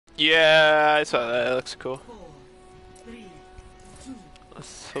Yeah, I saw that. It looks cool.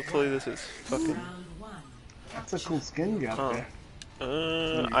 Hopefully this is fucking... That's a cool skin you got there.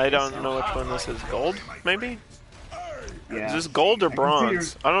 I don't know which one this is. Gold, maybe? Yeah. Is this gold or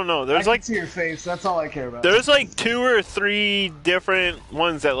bronze? I don't know. There's like... see your face. That's all I care about. There's like 2 or 3 different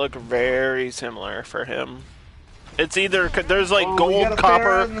ones that look very similar for him. It's either... There's like gold,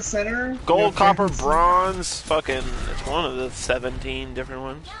 copper... in the center. Gold, copper, bronze. Fucking... It's one of the 17 different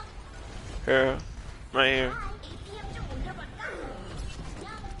ones. Here. Right here.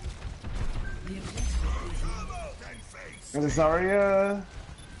 And Zarya.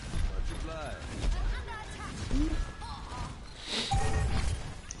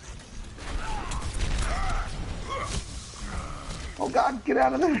 Oh god, get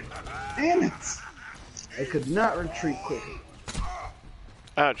out of there! Damn it! I could not retreat quickly.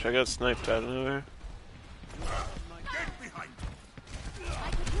 Ouch, I got sniped out of nowhere.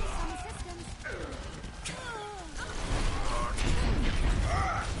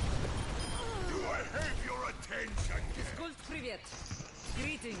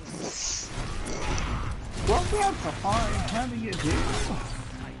 Greetings. Well, that's a fine. How do you do?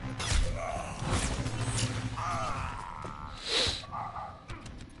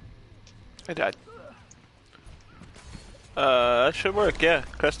 I died. That should work, yeah.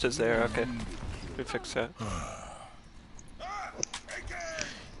 Crest is there, okay. We fixed that.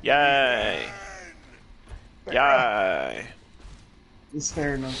 Yay! Yay! This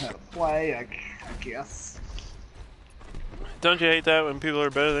fair knows how to play, I guess. Don't you hate that when people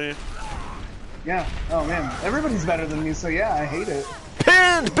are better than you? Yeah. Oh man, everybody's better than me, so yeah, I hate it.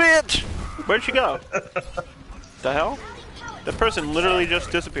 Pinned, bitch! Where'd she go? The hell? That person literally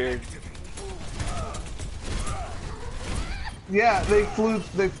just disappeared. Yeah, they flew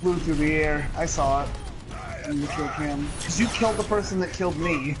through the air. I saw it in the kill cam. Cause you killed the person that killed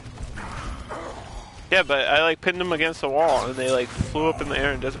me. Yeah, but I like pinned them against the wall, and they like flew up in the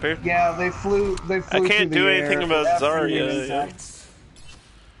air and disappeared. Yeah, they flew. I can't do anything about Zarya.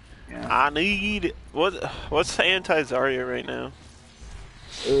 Yeah. I need what's anti-Zarya right now?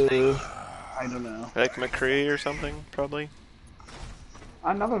 I don't know. Like McCree or something, probably.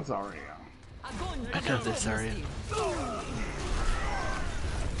 Another Zarya. Another Zarya.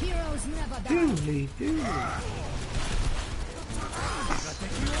 Heroes never die. Doodly doo.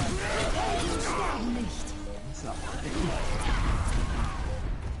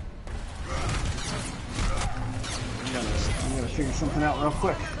 I'm gonna figure something out real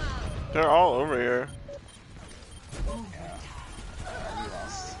quick. They're all over here.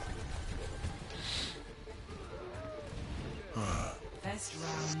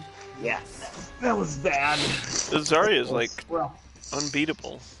 Yeah, that was bad. The Zarya is like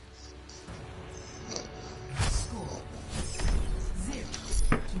unbeatable.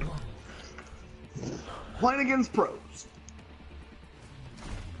 Playing against pros.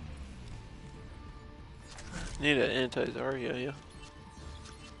 Need an anti-Zarya, yeah.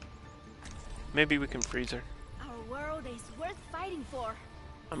 Maybe we can freeze her. Our world is worth fighting for.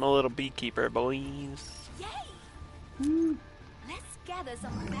 I'm a little beekeeper, boys. Yay! Let's gather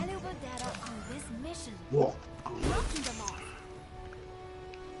some valuable data on this mission. Whoa. Blocking them off.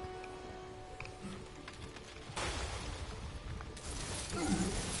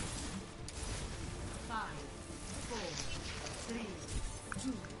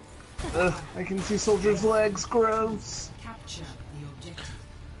 I can see soldiers' legs. Gross. Capture the objective.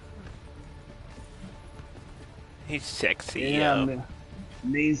 He's sexy, Yeah, yo.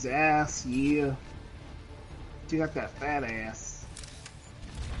 May's ass, yeah. You got that fat ass.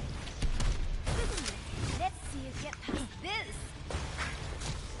 Let's see you get past this.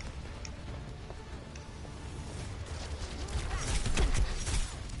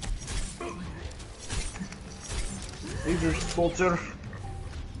 Laser soldier.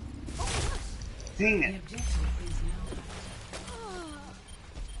 Dang it.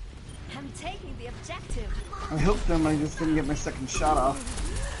 I'm taking the objective. I hooked him, I just didn't get my second shot off.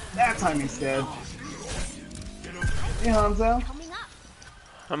 That time he's dead. Hey Hanzo. Coming up.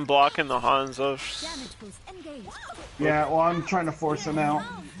 I'm blocking the Hanzo. Damage boost engaged. Yeah, well I'm trying to force him out.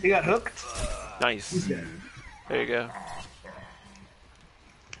 He got hooked. Nice. He's dead. There you go.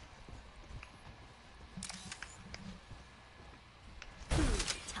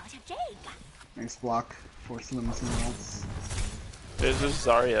 Nice block. Forcing him something else. There's this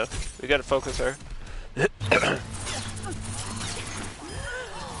Zarya. We gotta focus her.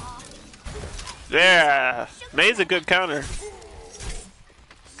 Yeah! May's a good counter.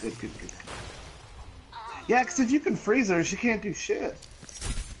 Good, good, good. Yeah, because if you can freeze her, she can't do shit.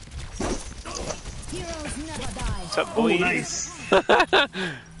 Heroes never die. What's up, Oh, boys? nice.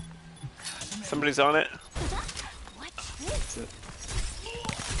 Somebody's on it. That's it.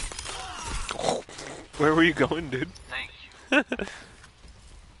 Where were you going, dude?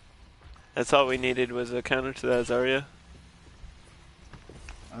 That's all we needed was a counter to that Zarya.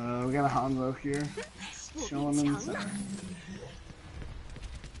 We got a Hanzo here. Chilling in the center.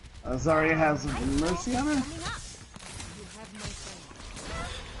 Zarya has Mercy on her.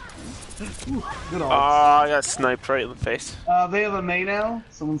 Ooh, good ult. Oh, I got sniped right in the face. They have a Mei now.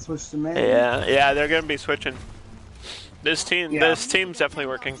 Someone switched to Mei. Yeah, they're gonna be switching. This team's definitely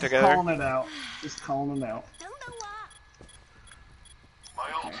working Just together. calling it out. Just calling it out. Don't know what. My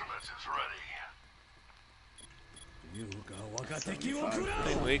ultimate is ready. I think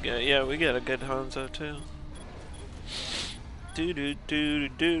we got a good Hanzo too.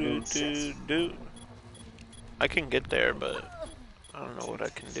 Do. I can get there, but I don't know what I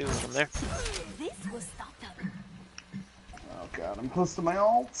can do from there. This will stop them. Oh god, I'm close to my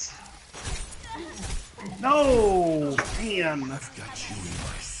ult. No! Man!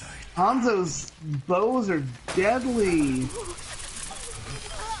 Hanzo's bows are deadly!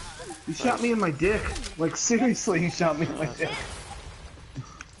 He shot me in my dick. Like, seriously, he shot me in my dick.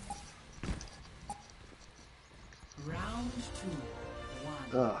 Round 2.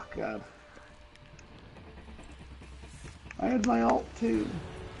 1. Oh god. I had my ult too.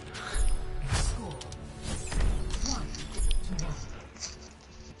 Score. 1 to 1.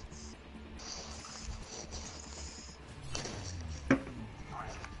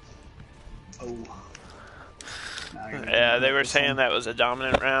 Oh. Yeah, they were saying that was a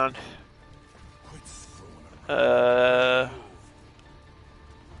dominant round. The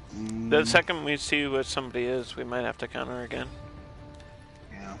second we see what somebody is, we might have to counter again.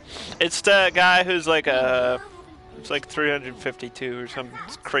 Yeah. It's the guy who's like it's like 352 or some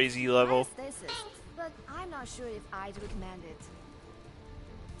crazy level. Nice thesis, but I'm not sure if I'd recommend it.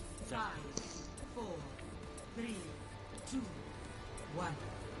 5, 4, 3, 2, 1.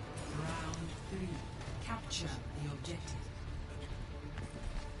 Round 3. Capture the objective.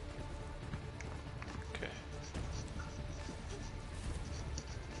 Okay.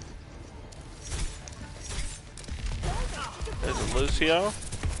 There's a Lucio.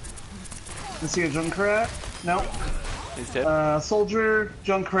 Is he a Junkrat? No. He's dead. Soldier,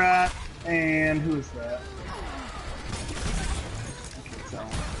 Junkrat, and who is that? I can't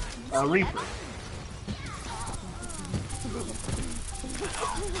tell. Reaper.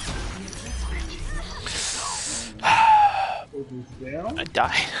 Down. I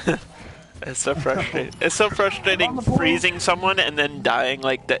died. It's so frustrating. It's so frustrating freezing someone and then dying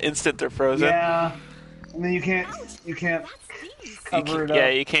like the instant they're frozen. Yeah. And then you can't cover it up. Yeah,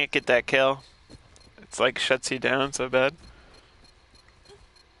 you can't get that kill. It's like shuts you down so bad.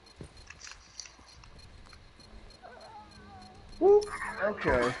 Whoop.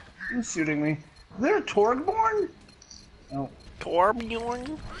 Okay. Who's shooting me? Is there a Torgborn? No.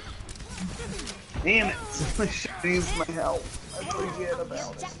 Torbjorn? Damn it. Somebody should use my health. I forget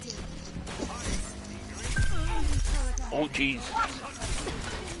about it. Oh jeez.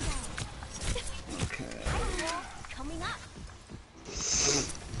 Okay. Coming up.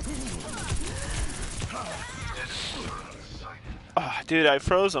 Oh, dude, I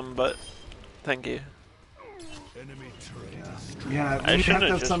froze him, but thank you. Yeah, I we have shouldn't to have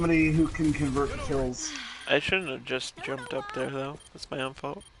have just- somebody who can convert kills. I shouldn't have just jumped up there though. That's my own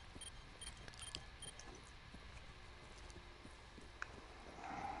fault.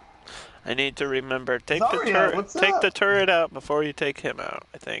 I need to remember take Zarya, the turret what's take up? the turret out before you take him out,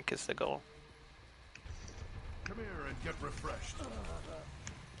 I think is the goal. Come here and get refreshed.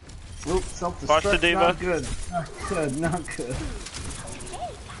 Oop, self-destruct. Watch the diva. Not good. Not good. Not good.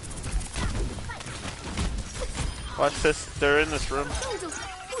 Watch this, they're in this room.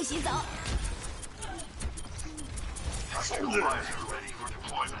 不许走。 Stabilizer ready for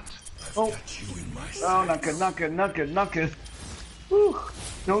deployment. Oh. Oh, not good. Not good. Not good. Not good. Whew.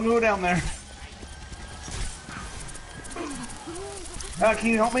 Don't go down there. Can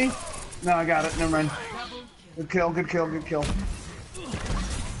you help me? No, I got it. Never mind. Good kill. Good kill. Good kill. Good kill.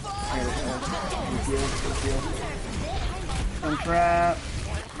 Good kill. One trap.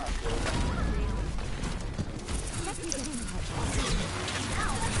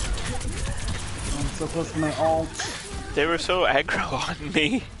 I'm so close to my ult. They were so aggro on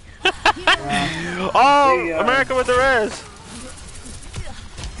me. Yeah. Oh, They, America with the res!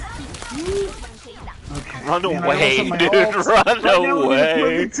 Okay. Run Man, I away, lost my dude, ult. run Right now would be the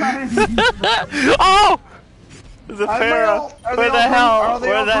away. perfect time. Oh! There's a I have my Pharaoh. ult. Are Where they the all hell? Are they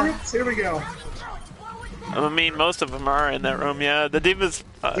Where all the groups? Here we go. I mean, most of them are in that room. Yeah, the D.Va's.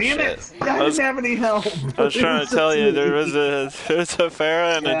 Oh, Damn shit. it! I didn't have any help. I was trying to tell you there was a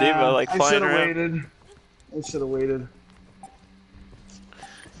Pharah and a D.Va like I flying should have around. waited. I should have waited.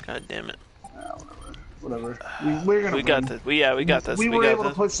 God damn it. Whatever. We're gonna We got win. this. We got this. We We were got able to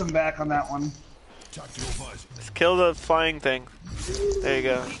this. push them back on that one. Tactical visor. Just kill the flying thing. There you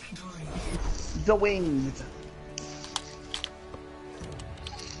go. The winged.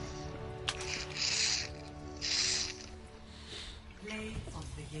 Play of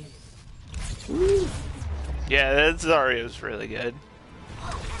the game. Yeah, that Zarya's really good.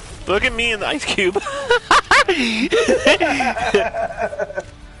 Look at me in the ice cube.